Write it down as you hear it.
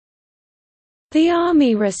The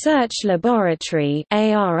Army Research Laboratory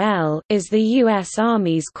 (ARL) is the U.S.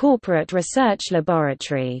 Army's corporate research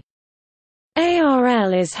laboratory.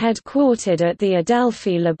 ARL is headquartered at the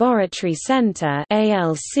Adelphi Laboratory Center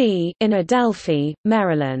 (ALC) in Adelphi,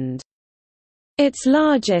 Maryland. Its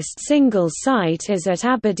largest single site is at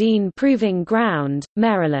Aberdeen Proving Ground,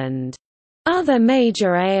 Maryland. Other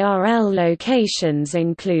major ARL locations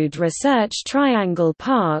include Research Triangle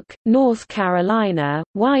Park, North Carolina,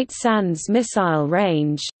 White Sands Missile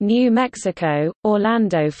Range, New Mexico,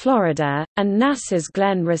 Orlando, Florida, and NASA's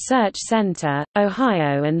Glenn Research Center,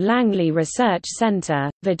 Ohio and Langley Research Center,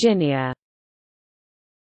 Virginia.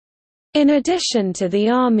 In addition to the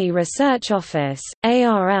Army Research Office,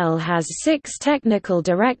 ARL has 6 technical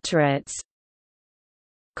directorates: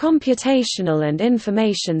 Computational and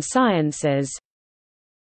Information Sciences,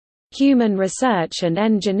 Human Research and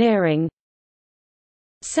Engineering,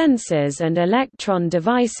 Sensors and Electron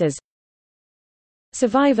Devices,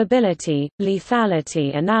 Survivability,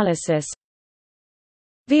 Lethality Analysis,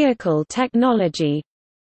 Vehicle Technology,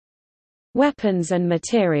 Weapons and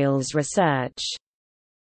Materials Research.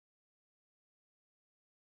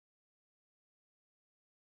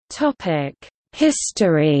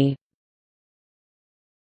 History.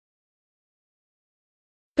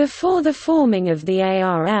 Before the forming of the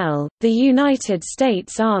ARL, the United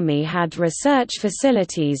States Army had research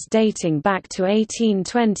facilities dating back to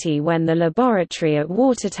 1820 when the laboratory at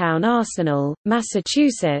Watertown Arsenal,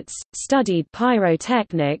 Massachusetts, studied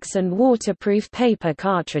pyrotechnics and waterproof paper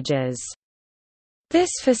cartridges. This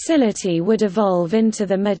facility would evolve into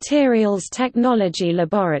the Materials Technology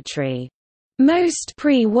Laboratory. Most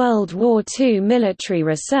pre-World War II military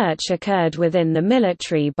research occurred within the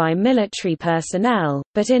military by military personnel,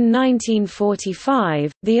 but in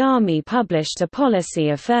 1945, the Army published a policy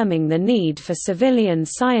affirming the need for civilian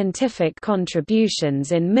scientific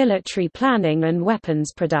contributions in military planning and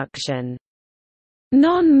weapons production.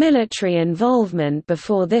 Non-military involvement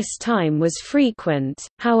before this time was frequent,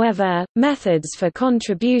 however, methods for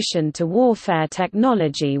contribution to warfare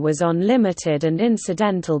technology was on limited and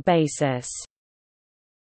incidental basis.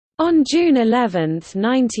 On June 11,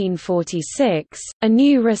 1946, a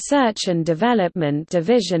new Research and Development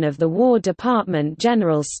Division of the War Department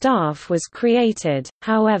General Staff was created,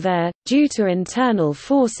 however, due to internal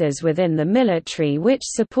forces within the military which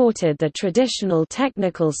supported the traditional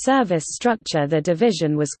technical service structure, the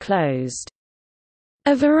division was closed.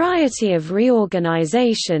 A variety of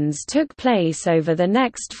reorganizations took place over the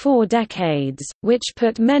next 4 decades, which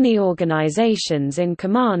put many organizations in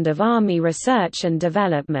command of Army research and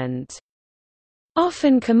development.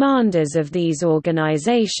 Often commanders of these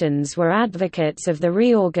organizations were advocates of the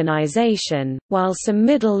reorganization, while some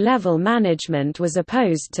middle-level management was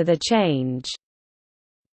opposed to the change.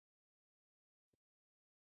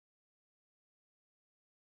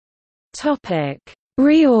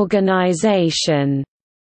 Reorganization.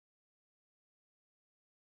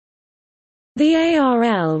 The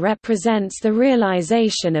ARL represents the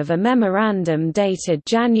realization of a memorandum dated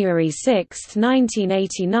January 6,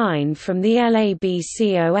 1989 from the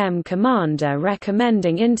LABCOM commander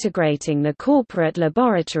recommending integrating the corporate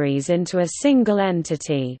laboratories into a single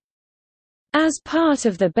entity. As part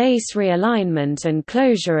of the base realignment and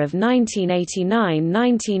closure of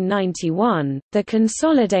 1989–1991, the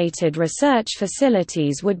consolidated research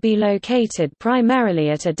facilities would be located primarily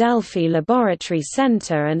at Adelphi Laboratory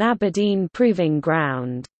Center and Aberdeen Proving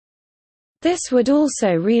Ground. This would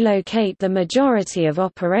also relocate the majority of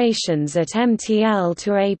operations at MTL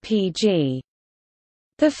to APG.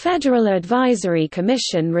 The Federal Advisory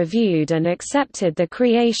Commission reviewed and accepted the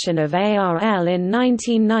creation of ARL in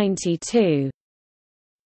 1992.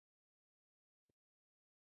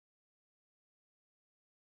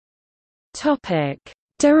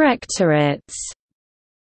 Directorates.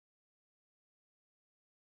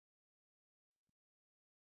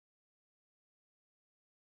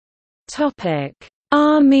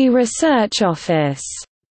 Army Research Office.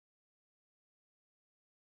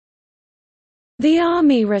 The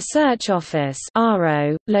Army Research Office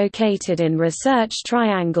 (ARO), located in Research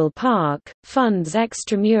Triangle Park, funds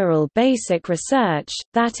extramural basic research,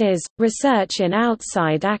 that is, research in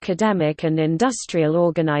outside academic and industrial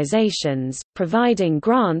organizations, providing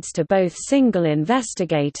grants to both single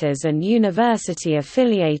investigators and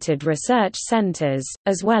university-affiliated research centers,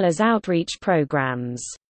 as well as outreach programs.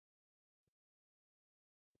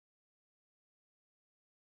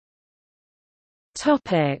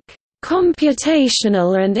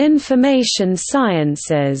 Computational and Information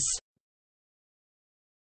Sciences.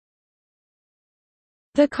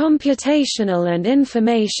 The Computational and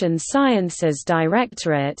Information Sciences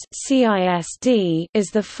Directorate (CISD) is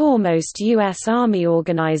the foremost U.S. Army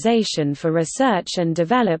organization for research and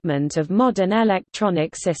development of modern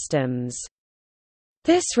electronic systems.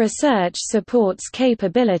 This research supports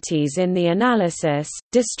capabilities in the analysis,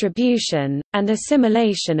 distribution, and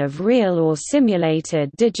assimilation of real or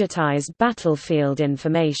simulated digitized battlefield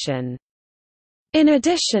information. In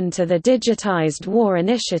addition to the digitized war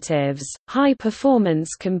initiatives,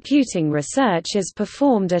 high-performance computing research is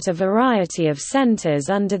performed at a variety of centers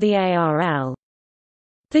under the ARL.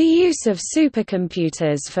 The use of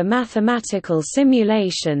supercomputers for mathematical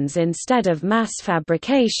simulations instead of mass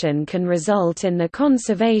fabrication can result in the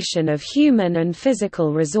conservation of human and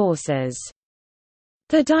physical resources.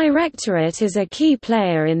 The Directorate is a key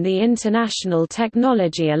player in the International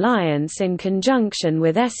Technology Alliance in conjunction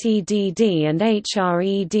with SEDD and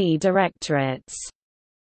HRED directorates.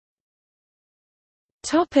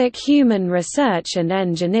 Human Research and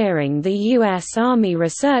Engineering. The U.S. Army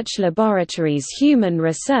Research Laboratories Human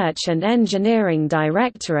Research and Engineering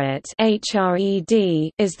Directorate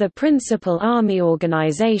 (HRED) is the principal Army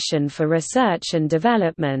organization for research and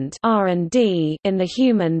development (R&D) in the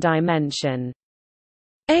human dimension.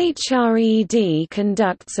 HRED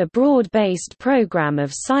conducts a broad-based program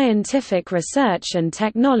of scientific research and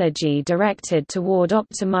technology directed toward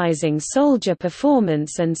optimizing soldier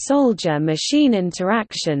performance and soldier-machine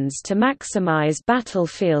interactions to maximize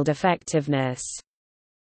battlefield effectiveness.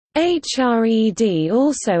 HRED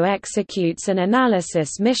also executes an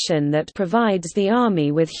analysis mission that provides the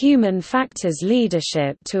Army with human factors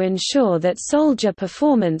leadership to ensure that soldier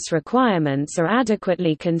performance requirements are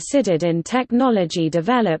adequately considered in technology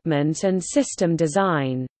development and system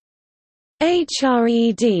design.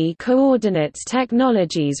 HRED coordinates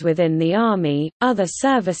technologies within the Army, other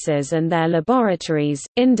services and their laboratories,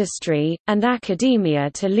 industry, and academia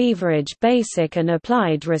to leverage basic and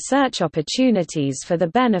applied research opportunities for the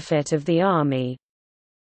benefit of the Army.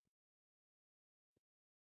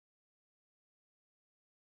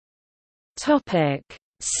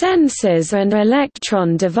 Sensors and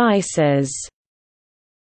electron devices.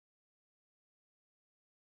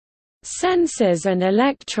 Sensors and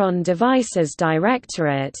Electron Devices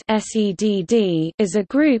Directorate (SEDD) is a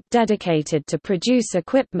group dedicated to produce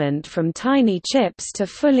equipment from tiny chips to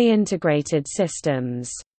fully integrated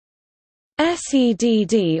systems.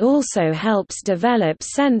 SEDD also helps develop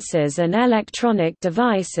sensors and electronic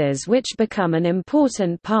devices which become an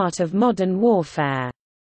important part of modern warfare.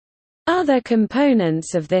 Other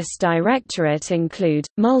components of this directorate include,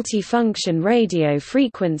 multifunction radio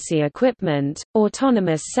frequency equipment,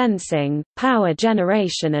 autonomous sensing, power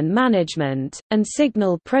generation and management, and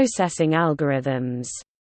signal processing algorithms.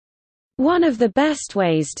 One of the best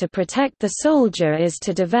ways to protect the soldier is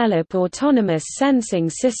to develop autonomous sensing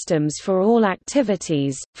systems for all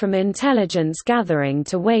activities, from intelligence gathering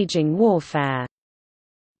to waging warfare.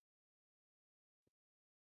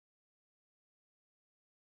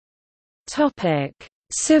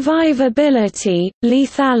 Survivability,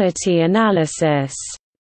 lethality analysis.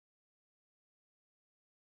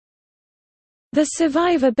 The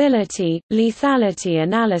Survivability, Lethality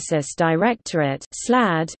Analysis Directorate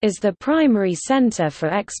is the primary center for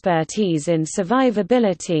expertise in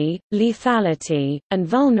survivability, lethality, and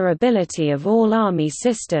vulnerability of all Army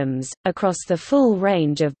systems, across the full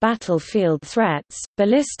range of battlefield threats,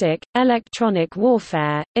 ballistic, electronic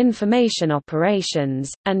warfare, information operations,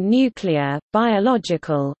 and nuclear,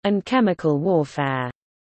 biological, and chemical warfare.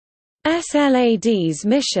 SLAD's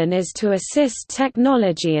mission is to assist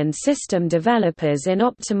technology and system developers in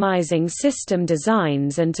optimizing system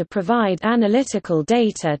designs and to provide analytical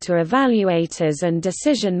data to evaluators and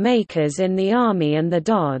decision-makers in the Army and the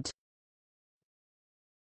DoD.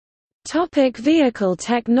 Vehicle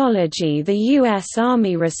technology. The U.S.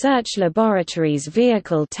 Army Research Laboratories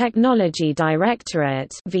Vehicle Technology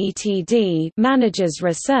Directorate (VTD) manages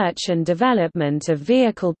research and development of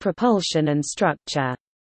vehicle propulsion and structure.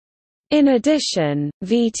 In addition,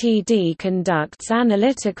 VTD conducts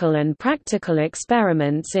analytical and practical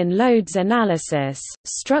experiments in loads analysis,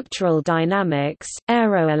 structural dynamics,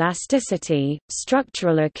 aeroelasticity,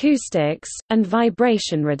 structural acoustics, and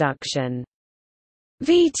vibration reduction.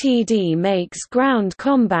 VTD makes ground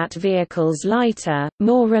combat vehicles lighter,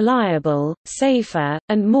 more reliable, safer,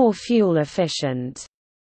 and more fuel efficient.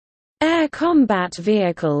 Air combat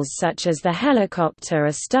vehicles such as the helicopter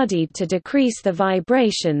are studied to decrease the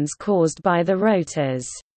vibrations caused by the rotors.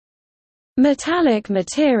 Metallic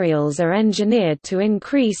materials are engineered to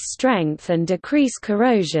increase strength and decrease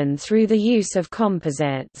corrosion through the use of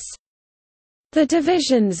composites. The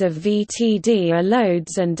divisions of VTD are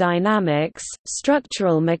loads and dynamics,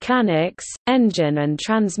 structural mechanics, engine and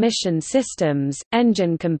transmission systems,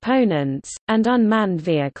 engine components, and unmanned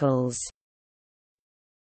vehicles.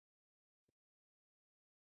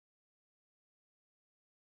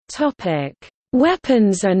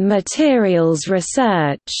 Weapons and materials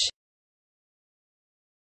research.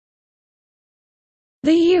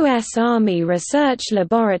 The U.S. Army Research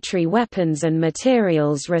Laboratory Weapons and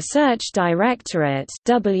Materials Research Directorate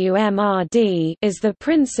 (WMRD) is the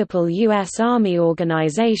principal U.S. Army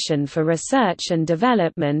organization for research and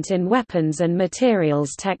development in weapons and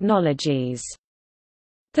materials technologies.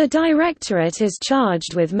 The Directorate is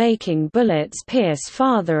charged with making bullets pierce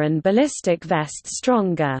farther and ballistic vests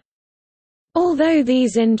stronger. Although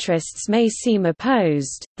these interests may seem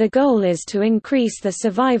opposed, the goal is to increase the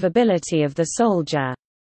survivability of the soldier.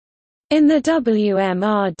 In the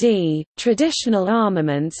WMRD, traditional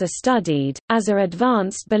armaments are studied, as are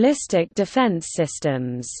advanced ballistic defense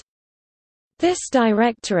systems. This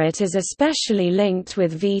directorate is especially linked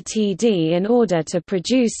with VTD in order to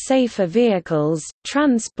produce safer vehicles,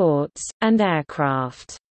 transports, and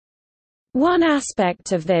aircraft. One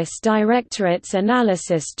aspect of this directorate's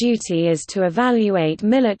analysis duty is to evaluate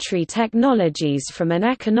military technologies from an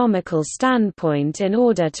economical standpoint in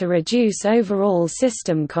order to reduce overall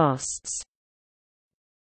system costs.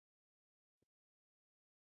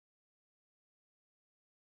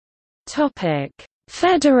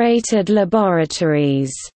 Federated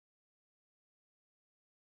Laboratories.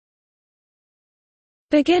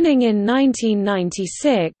 Beginning in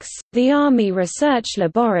 1996, the Army Research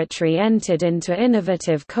Laboratory entered into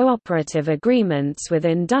innovative cooperative agreements with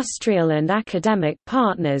industrial and academic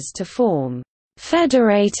partners to form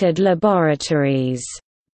Federated Laboratories,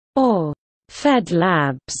 or Fed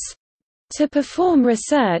Labs, to perform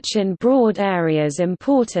research in broad areas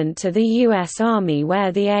important to the U.S. Army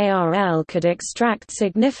where the ARL could extract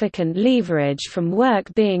significant leverage from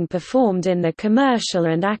work being performed in the commercial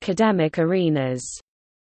and academic arenas.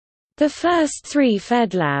 The first three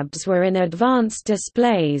FedLabs were in advanced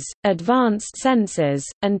displays, advanced sensors,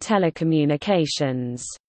 and telecommunications.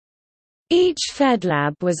 Each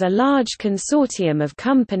FedLab was a large consortium of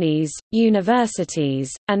companies, universities,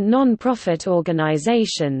 and non-profit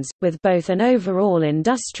organizations, with both an overall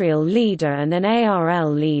industrial leader and an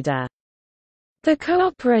ARL leader. The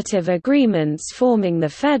cooperative agreements forming the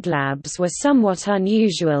FedLabs were somewhat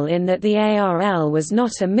unusual in that the ARL was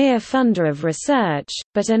not a mere funder of research,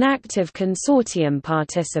 but an active consortium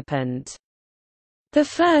participant. The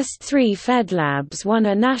first three FedLabs won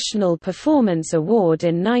a National Performance Award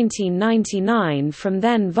in 1999 from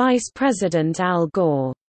then Vice President Al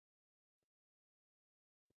Gore.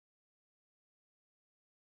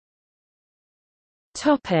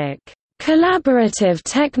 Collaborative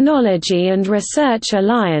Technology and Research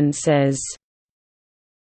Alliances.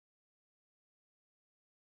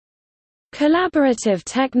 Collaborative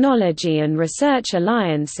Technology and Research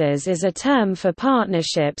Alliances is a term for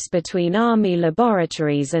partnerships between Army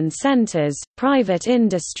laboratories and centers, private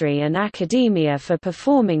industry and academia for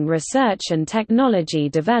performing research and technology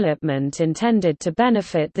development intended to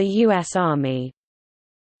benefit the U.S. Army.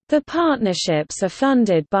 The partnerships are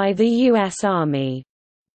funded by the U.S. Army.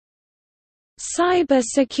 Cyber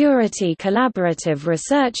Security Collaborative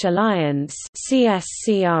Research Alliance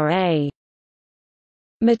 (CSCRA).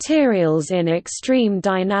 Materials in Extreme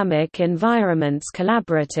Dynamic Environments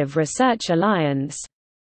Collaborative Research Alliance.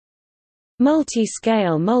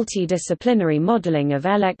 Multi-Scale Multidisciplinary Modeling of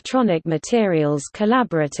Electronic Materials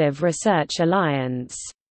Collaborative Research Alliance.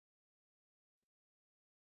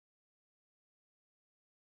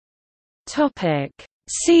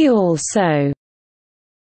 See also: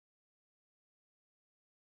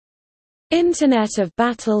 Internet of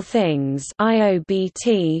Battle Things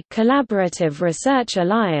 (IOBT), Collaborative Research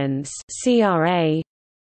Alliance (CRA),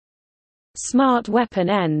 Smart Weapon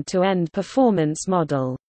End-to-End Performance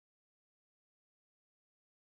Model.